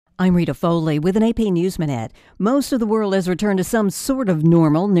I'm Rita Foley with an AP News Minute. Most of the world has returned to some sort of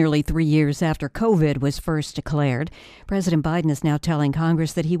normal nearly 3 years after COVID was first declared. President Biden is now telling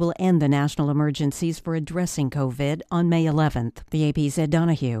Congress that he will end the national emergencies for addressing COVID on May 11th. The AP's Ed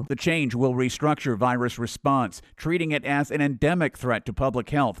Donahue. The change will restructure virus response, treating it as an endemic threat to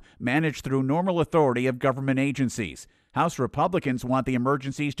public health, managed through normal authority of government agencies. House Republicans want the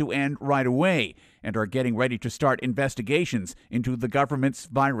emergencies to end right away and are getting ready to start investigations into the government's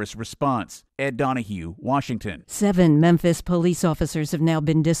virus response. Ed Donahue, Washington. 7 Memphis police officers have now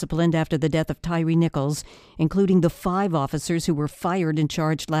been disciplined after the death of Tyree Nichols, including the 5 officers who were fired and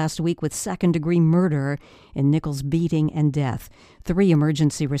charged last week with second-degree murder in Nichols' beating and death. 3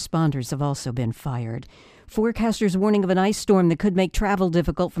 emergency responders have also been fired. Forecasters warning of an ice storm that could make travel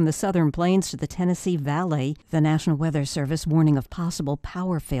difficult from the southern plains to the Tennessee Valley. The National Weather Service warning of possible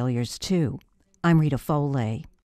power failures, too. I'm Rita Foley.